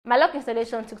My lock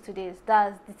installation took 2 days.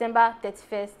 That's December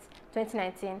 31st,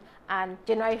 2019 and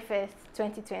January 1st,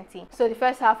 2020. So the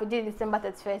first half we did December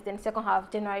 31st, then the second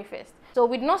half January 1st. So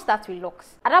we did not start with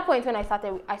locks. At that point when I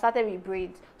started with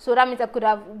braids. So that means I could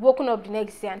have woken up the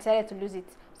next day and decided to lose it.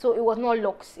 So it was not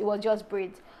locks, it was just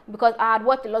braids. Because I had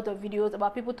watched a lot of videos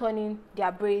about people turning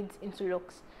their braids into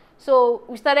locks. So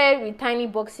we started with tiny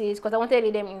boxes because I wanted to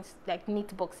lay them in like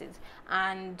neat boxes.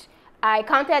 And I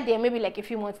counted them maybe like a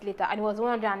few months later and it was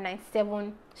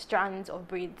 197 strands of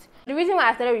braids. The reason why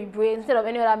I started with braids instead of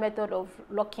any other method of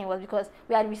locking was because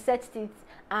we had researched it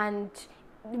and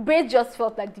braids just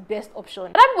felt like the best option.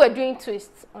 Other people were doing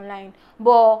twists online,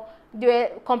 but they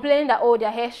were complaining that, oh,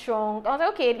 their hair shrunk. I was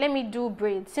like, okay, let me do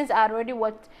braids. Since I had already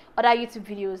watched other YouTube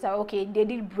videos that, okay, they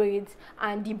did braids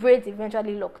and the braids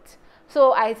eventually locked.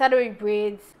 So I started with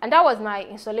braids and that was my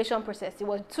installation process. It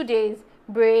was 2 days,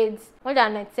 braids,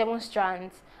 197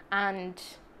 strands, and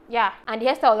yeah, and the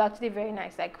hairstyle was actually very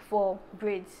nice, like for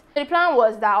braids. So the plan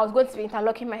was that I was going to be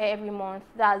interlocking my hair every month.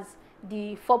 That's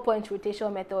the 4-point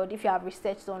rotation method if you have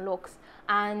researched on locks,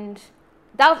 and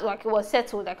that was like, it was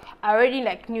settled. Like I already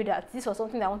like knew that this was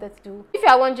something I wanted to do. If you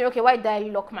are wondering, okay, why did I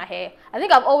lock my hair? I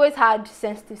think I've always had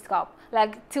sensitive scalp.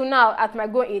 Like till now at my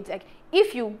grown age, like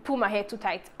if you pull my hair too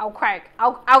tight, I'll cry.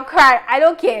 I'll cry. I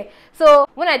don't care. So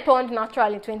when I turned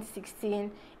natural in 2016,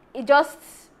 it just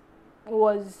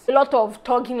was a lot of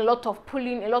tugging, a lot of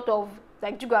pulling, a lot of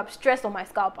like stress on my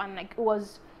scalp, and like it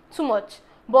was too much.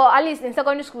 But at least in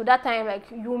secondary school that time, like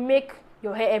you make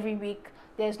your hair every week.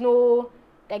 There's no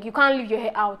like you can't leave your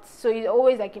hair out, so it's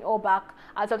always like in all back.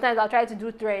 And sometimes I'll try to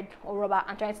do thread or rubber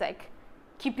and try to like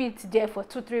keep it there for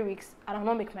 2-3 weeks and I'll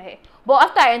not make my hair. But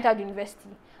after I entered university,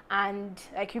 and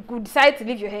like you could decide to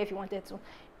leave your hair if you wanted to.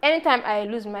 Anytime I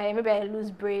lose my hair, maybe I lose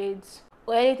braids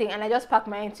or anything, and I just pack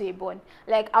my hair into a bun,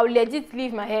 like I'll legit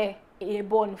leave my hair in a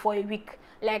bun for a week.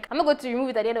 Like I'm not going to remove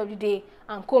it at the end of the day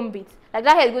and comb it. Like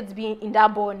that hair is going to be in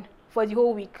that bun for the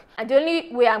whole week, and the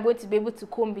only way I'm going to be able to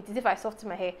comb it is if I soften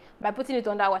my hair by putting it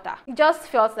under water. It just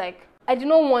felt like I do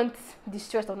not want the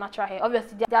stress of natural hair.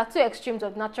 Obviously, there are two extremes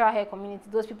of natural hair community.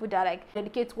 Those people that like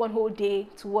dedicate one whole day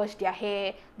to wash their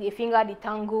hair, they finger the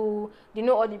tangle, they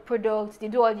know all the products, they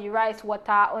do all the rice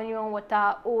water, onion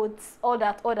water, oats, all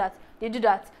that. They do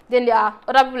that. Then there are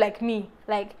other people like me,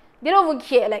 like they don't even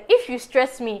care. Like if you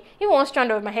stress me, if one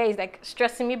strand of my hair is like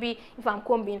stressing, maybe if I'm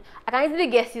combing, I can easily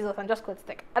get scissors and just cut it.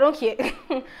 Like I don't care.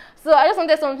 So I just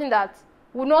wanted something that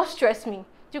would not stress me.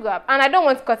 And I don't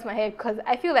want to cut my hair because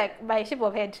I feel like my shape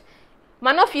of head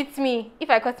might not fit me if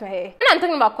I cut my hair. When I'm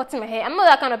talking about cutting my hair, I'm not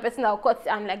that kind of person that will cut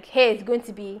and like hair is going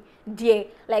to be there.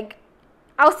 Like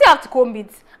I'll still have to comb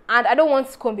it, and I don't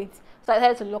want to comb it, so I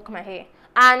decided to lock my hair.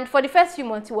 And for the first few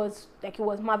months, it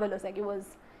was marvelous. Like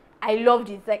I loved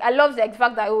it. Like I loved like the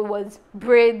fact that it was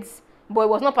braids, but it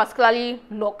was not particularly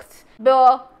locked.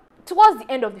 But towards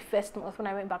the end of the first month, when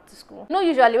I went back to school,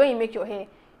 usually when you make your hair,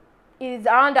 it's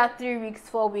around that 3 weeks,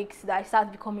 4 weeks that it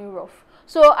starts becoming rough.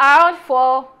 So around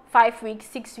 4, 5 weeks,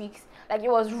 6 weeks, like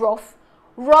it was rough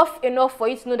enough for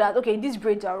you to know that okay, these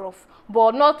braids are rough,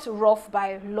 but not rough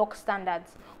by lock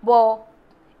standards. But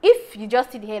if you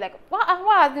just see the hair, like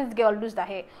why has this girl lose her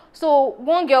hair? So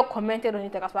one girl commented on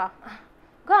it like, well,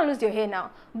 go and lose your hair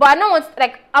now. But I don't want,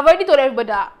 like I've already told everybody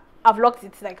that I've locked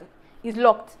it, like it's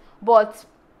locked. But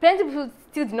plenty of people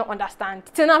still do not understand.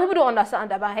 Till now, people don't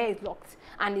understand that my hair is locked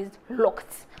and is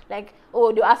locked. Like,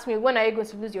 oh, they ask me, when are you going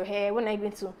to lose your hair? When are you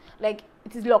going to, like,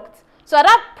 it is locked. So at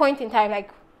that point in time,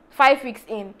 like 5 weeks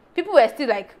in, people were still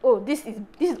like, oh, this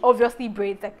is obviously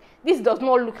braids. Like, this does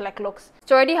not look like locks.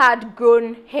 She already had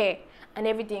grown hair and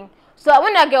everything. So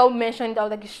when that girl mentioned it, I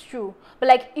was like, it's true. But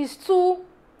like, it's too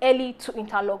early to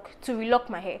interlock, to relock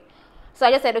my hair. So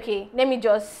I just said, okay, let me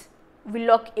just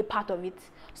relock a part of it.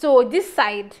 So this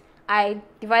side, I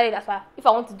divided as well if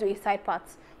I want to do a side part.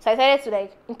 So I decided to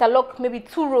like interlock maybe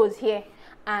 2 rows here,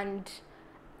 and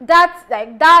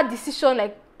that decision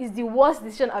like is the worst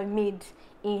decision I've made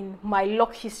in my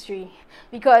lock history,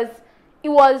 because it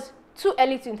was too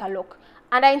early to interlock,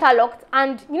 and I interlocked,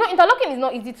 and interlocking is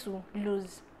not easy to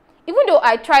lose. Even though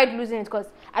I tried losing it because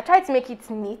I tried to make it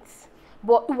neat,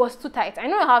 but it was too tight. I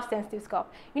know I have sensitive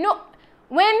scalp.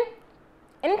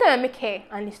 Anytime I make hair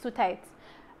and it's too tight,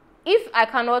 if I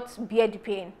cannot bear the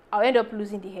pain, I'll end up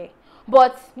losing the hair.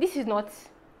 But this is not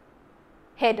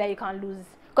hair that you can lose,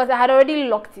 because I had already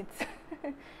locked it.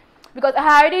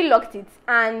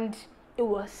 And it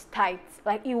was tight.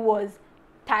 Like it was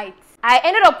tight. I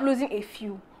ended up losing a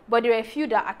few, but there were a few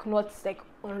that I could not like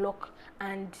unlock.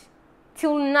 And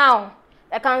till now,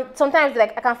 I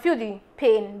can feel the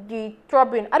pain, the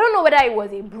throbbing. I don't know whether it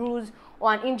was a bruise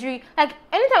or an injury. Like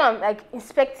anytime I'm like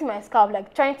inspecting my scalp,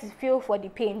 like trying to feel for the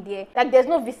pain there, like there's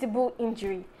no visible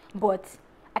injury, but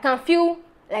I can feel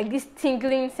like this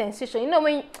tingling sensation. You know,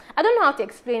 when I don't know how to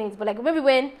explain it, but like maybe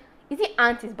when is it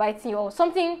ant is biting you or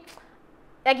something,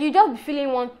 like you just be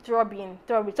feeling one throbbing.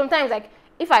 Sometimes like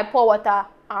if I pour water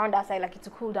around that side, like it to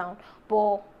cool down,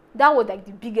 but that was like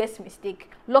the biggest mistake,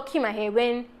 locking my hair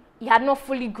when it had not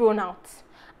fully grown out.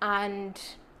 And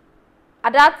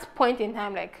at that point in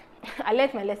time, like I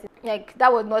learned my lesson. Like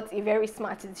that was not a very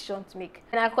smart decision to make.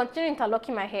 And I continued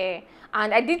interlocking my hair,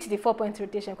 and I did the 4-point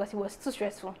rotation because it was too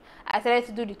stressful. I started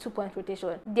to do the 2-point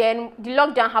rotation. Then the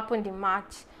lockdown happened in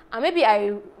March, and maybe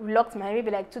I locked my hair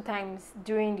maybe like 2 times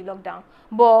during the lockdown.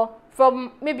 But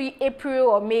from maybe April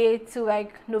or May to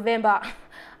like November,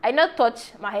 I did not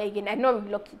touch my hair again. I did not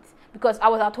relock it because I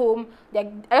was at home.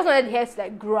 Like I just wanted the hair to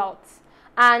like grow out.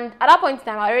 And at that point in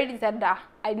time, I already said that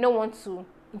I did not want to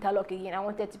interlock again. I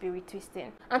wanted to be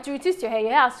retwisting. And to retwist your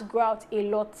hair has to grow out a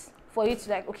lot for you to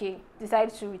like, okay,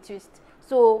 decide to retwist.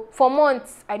 So for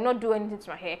months, I did not do anything to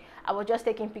my hair. I was just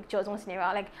taking pictures once in a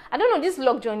while. Like, I don't know, this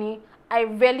lock journey, I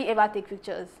rarely ever take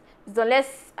pictures. It's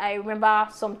unless I remember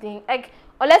something, like,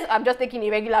 unless I'm just taking a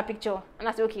regular picture and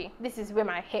I say, okay, this is where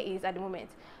my hair is at the moment.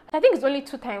 I think it's only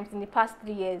 2 times in the past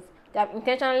 3 years that I've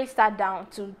intentionally sat down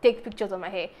to take pictures of my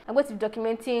hair. I'm going to be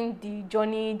documenting the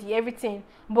journey, the everything,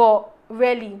 but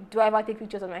rarely do I ever take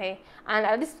pictures of my hair. And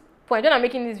at this point, when I'm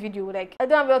making this video, like I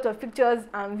don't have a lot of pictures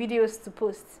and videos to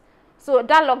post. So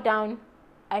that lockdown,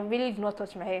 I really did not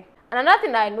touch my hair. And another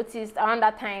thing that I noticed around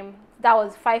that time, that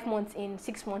was 5 months in,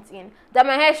 6 months in, that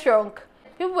my hair shrunk.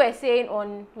 People were saying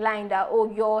online that,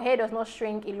 oh, your hair does not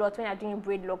shrink a lot when you're doing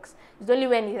braid locks. It's only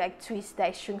when it like twists that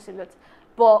it shrinks a lot.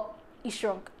 But it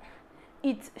shrunk.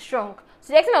 It shrunk. So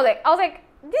the next thing I was like,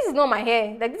 this is not my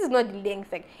hair. Like this is not the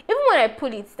length. Like even when I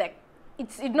pull it, like it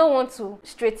did not want to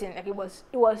straighten. Like it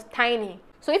was tiny.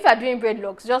 So if you're doing braid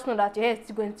locks, just know that your hair is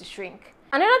still going to shrink.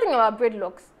 Another thing about braid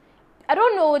locks, I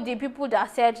don't know the people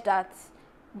that said that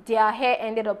their hair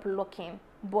ended up locking,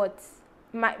 but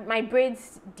my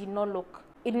braids did not lock.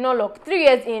 It did not lock. 3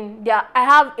 years in, I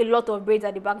have a lot of braids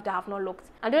at the back that have not locked.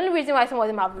 And the only reason why some of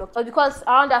them have locked was because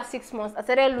around that 6 months, I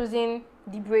started losing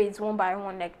the braids one by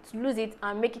one, like to lose it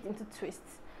and make it into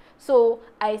twists. So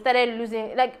I started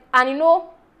losing, like, and you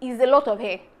know, it's a lot of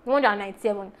hair,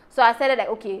 197. So I started like,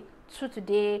 okay, 2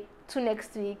 today, 2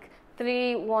 next week,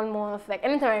 3 1 month, like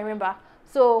anytime I remember.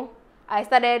 So I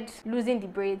started losing the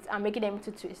braids and making them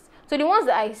into twists. So the ones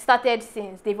that I started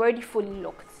since, they've already fully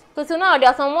locked. So till now, there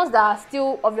are some ones that are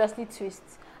still obviously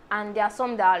twists, and there are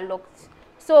some that are locked.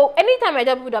 So anytime I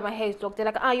tell people that my hair is locked, they're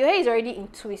like, your hair is already in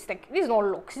twist. Like, this is not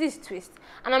locked, this is twist.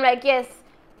 And I'm like, yes,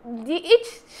 each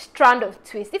strand of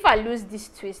twist, if I lose this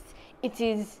twist, it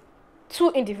is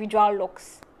 2 individual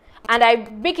locks. And I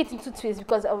make it into twists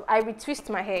because I retwist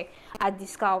my hair at the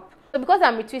scalp. So because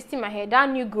I'm retwisting my hair, that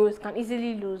new growth can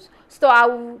easily lose. So I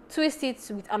will twist it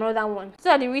with another one so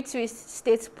that the retwist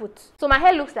stays put. So my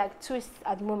hair looks like twists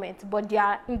at the moment, but they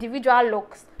are individual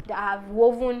locks that I have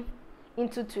woven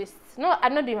into twists. No,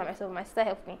 I'm not doing it myself. My sister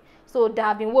helped me. So they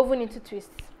have been woven into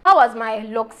twists. How was my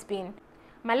locks been?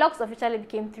 My locks officially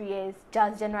became 3 years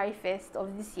just January 1st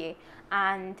of this year.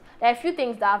 And there are a few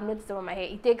things that I've noticed about my hair.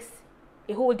 It takes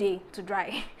a whole day to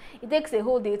dry. It takes a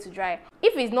whole day to dry.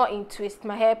 If it's not in twist,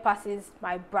 my hair passes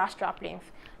my bra strap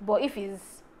length. But if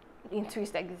it's in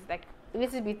twist like this, like a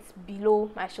little bit below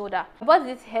my shoulder. I bought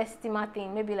this hair steamer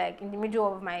thing maybe like in the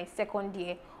middle of my second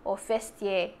year or first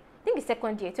year. I think it's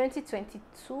second year,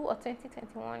 2022 or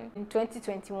 2021. In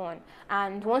 2021.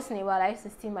 And once in a while, I used to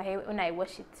steam my hair when I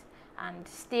wash it and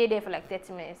stay there for like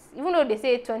 30 minutes. Even though they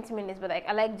say 20 minutes, but like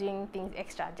I like doing things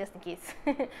extra just in case.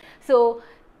 So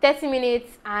 30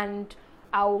 minutes and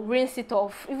I'll rinse it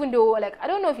off, even though like I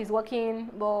don't know if it's working,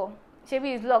 but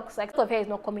maybe it's locks, like stuff hair is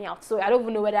not coming out, so I don't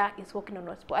even know whether it's working or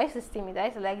not. But I used to steam it. I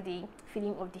used to like the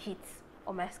feeling of the heat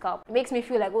on my scalp. It makes me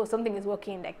feel like, oh, something is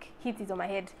working, like heat is on my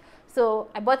head. So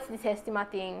I bought this hair steamer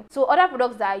thing. So other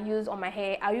products that I use on my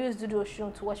hair, I use Dudu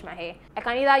Oshun to wash my hair. I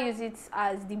can either use it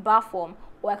as the bar form,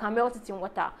 or I can melt it in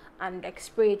water and like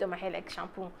spray it on my hair like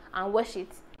shampoo and wash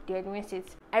it, then rinse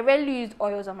it. I rarely use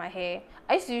oils on my hair.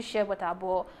 I used to use shea butter,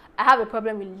 but I have a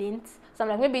problem with lint. So I'm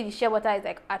like, maybe the shea butter is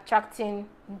like attracting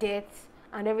dirt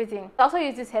and everything. I also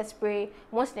use this hairspray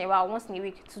once in a while, once in a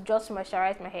week, to just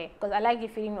moisturize my hair because I like the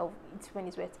feeling of it when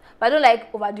it's wet. But I don't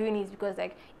like overdoing it because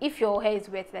like if your hair is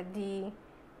wet, like the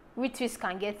retwist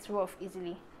can get rough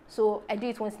easily. So I do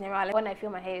it once in a while, like when I feel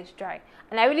my hair is dry,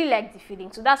 and I really like the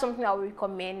feeling. So that's something I would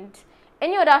recommend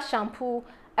any other shampoo,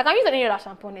 I can use any other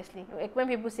shampoo, honestly. Like when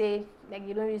people say like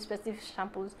you don't use specific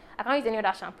shampoos, I can use any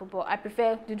other shampoo, but I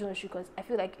prefer Dudu Osun because I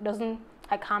feel like it doesn't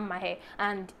like harm my hair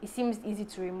and it seems easy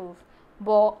to remove.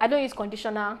 But I don't use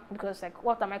conditioner because like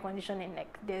what am I conditioning?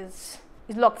 Like it's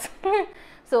locked.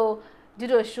 So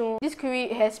Dudu Osun, this curry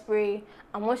hairspray,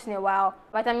 and once in a while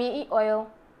vitamin E oil,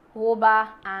 jojoba,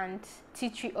 and tea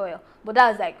tree oil. But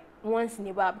that's like once in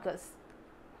a while because.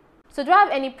 So do I have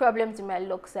any problems in my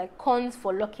locks, like cons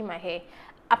for locking my hair?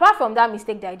 Apart from that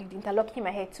mistake that I did, interlocking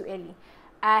my hair too early,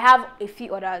 I have a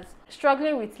few others.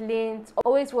 Struggling with lint,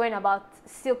 always worrying about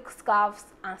silk scarves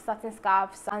and satin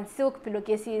scarves and silk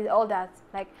pillowcases, all that.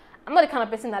 Like, I'm not the kind of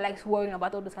person that likes worrying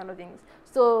about all those kind of things.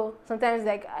 So sometimes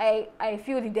like I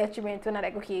feel the detriment when I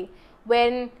like, okay,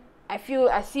 when I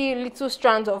see little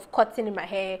strands of cotton in my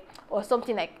hair or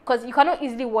something, like, because you cannot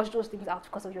easily wash those things out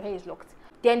because of your hair is locked.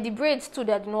 Then the braids too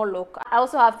that do not lock, I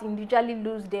also have to individually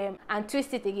lose them and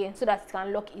twist it again so that it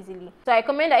can lock easily. So I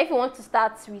recommend that if you want to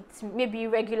start with maybe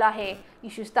regular hair, you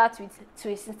should start with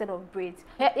twists instead of braids.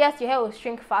 Yes, your hair will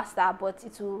shrink faster, but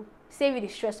it will save you the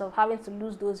stress of having to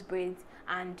lose those braids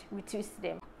and retwist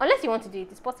them. Unless you want to do it,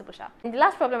 it's possible, sha. And the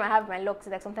last problem I have with my locks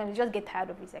is like sometimes you just get tired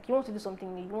of it. Like you want to do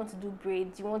something new, you want to do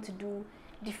braids, you want to do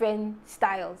different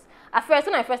styles. At first,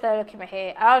 when I first started locking my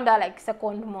hair, around that like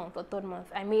second month or third month,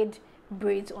 I made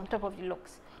braids on top of the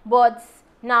locks. But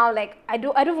now like I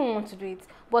don't even want to do it.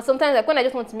 But sometimes like when I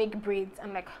just want to make braids,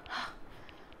 I'm like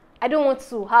I don't want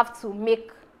to have to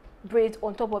make braids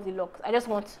on top of the locks. I just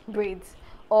want braids.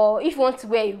 Or if you want to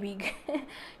wear a wig,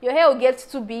 your hair will get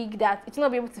too big that it's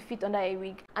not be able to fit under a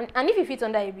wig. And if it fits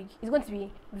under a wig, it's going to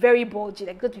be very bulgy,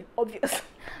 like it's going to be obvious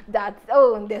that,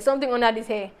 oh, there's something under this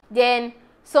hair. Then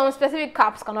some specific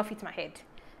caps cannot fit my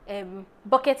head.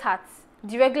 Bucket hats,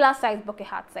 the regular size bucket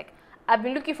hats. Like I've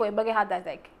been looking for a bucket hat that's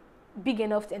like big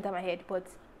enough to enter my head, but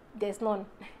there's none.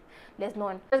 There's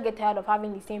none. I just get tired of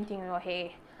having the same thing in your hair,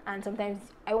 and sometimes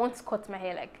I want to cut my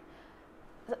hair. Like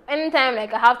anytime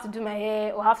like I have to do my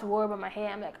hair or have to worry about my hair,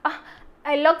 I'm like,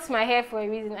 I locked my hair for a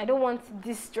reason. I don't want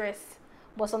this stress.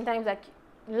 But sometimes like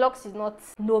locks is not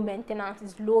no maintenance,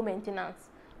 it's low maintenance.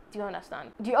 Do you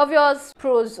understand? The obvious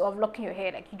pros of locking your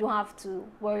hair, like you don't have to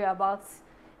worry about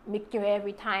making your hair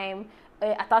every time.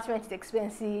 Attachment is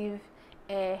expensive.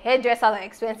 Hairdressers are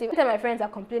expensive. Every time my friends are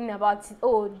complaining about it,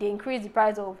 oh, they increase the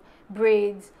price of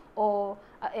braids, or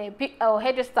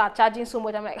hairdressers are charging so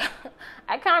much. I'm like,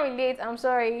 I can't relate. I'm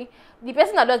sorry. The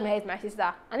person that does my hair is my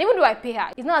sister, and even though I pay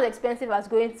her, it's not as expensive as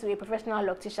going to a professional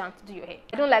loctician to do your hair.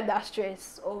 I don't like that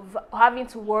stress of having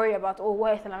to worry about, oh,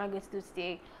 what else am I going to do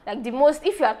today? Like the most,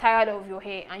 if you are tired of your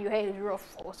hair and your hair is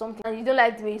rough or something, and you don't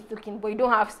like the way it's looking, but you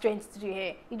don't have strength to do your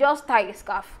hair, you just tie a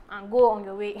scarf and go on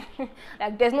your way.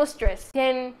 Like there's no stress.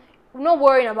 Then you're not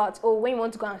worrying about, oh, when you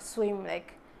want to go and swim,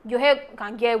 like your hair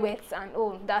can get wet and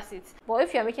oh, that's it. But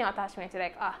if you're making attachments, you're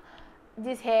like,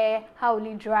 this hair, how will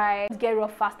it dry? It's get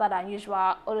rough faster than usual,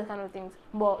 all those kind of things.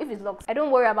 But if it's locks, I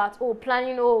don't worry about, oh,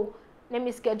 planning, oh, let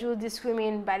me schedule this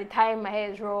swimming by the time my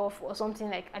hair is rough or something.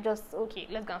 Like I just, okay,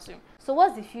 let's go and swim. So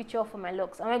what's the future for my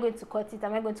locks? Am I going to cut it?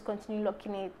 Am I going to continue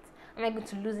locking it? Am I going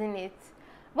to loosen it?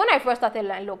 When I first started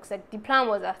my locks, like the plan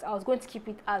was that I was going to keep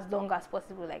it as long as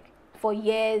possible, like for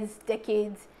years,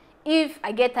 decades. If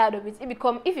I get tired of it,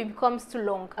 if it becomes too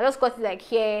long, I just cut it like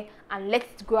here and let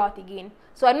it grow out again.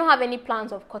 So I don't have any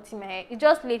plans of cutting my hair. It's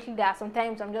just lately that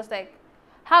sometimes I'm just like,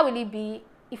 how will it be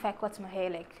if I cut my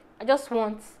hair? Like I just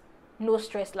want no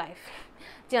stress life.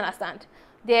 Do you understand?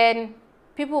 Then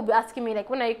people will be asking me like,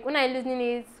 when I loosening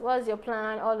it, what's your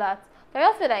plan, all that. But I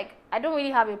just feel like I don't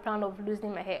really have a plan of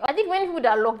loosening my hair. I think many people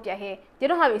that lock their hair, they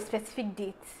don't have a specific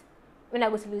date when I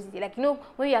go to lose it. Like, you know,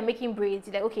 when you are making braids,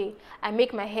 you're like, okay, I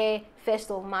make my hair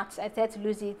 1st of March, I try to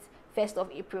lose it 1st of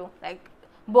April. Like,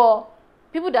 but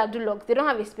people that do locks, they don't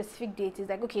have a specific date. It's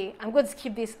like, okay, I'm going to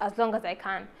keep this as long as I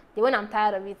can. Then when I'm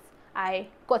tired of it, I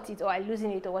cut it or I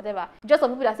loosen it or whatever. Just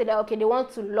some people that say that, okay, they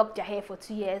want to lock their hair for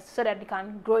 2 years so that they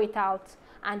can grow it out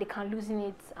and they can loosen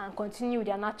it and continue with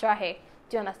their natural hair.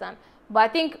 Do you understand? But I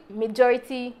think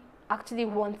majority actually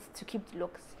want to keep the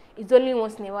locks. It's only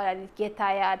once in a while that they get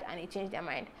tired and they change their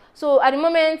mind. So at the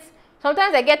moment,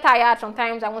 sometimes I get tired,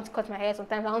 sometimes I want to cut my hair,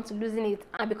 sometimes I want to loosen it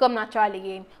and become natural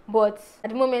again. But at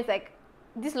the moment, like,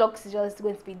 this locks is just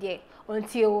going to be there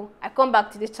until I come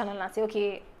back to this channel and say,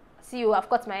 okay, see you, I've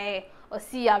cut my hair, or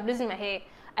see, I've loosened my hair.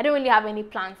 I don't really have any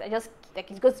plans. I just,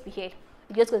 like, it's going to be here.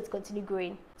 It's just going to continue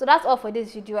growing. So that's all for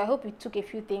this video. I hope you took a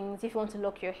few things. If you want to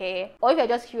lock your hair, or if you're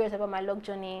just curious about my lock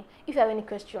journey, if you have any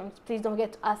questions, please don't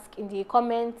forget to ask in the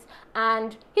comments,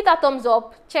 and hit that thumbs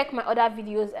up. Check my other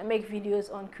videos. I make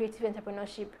videos on creative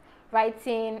entrepreneurship,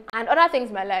 writing, and other things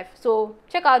in my life. So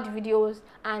check out the videos,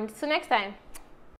 and till next time.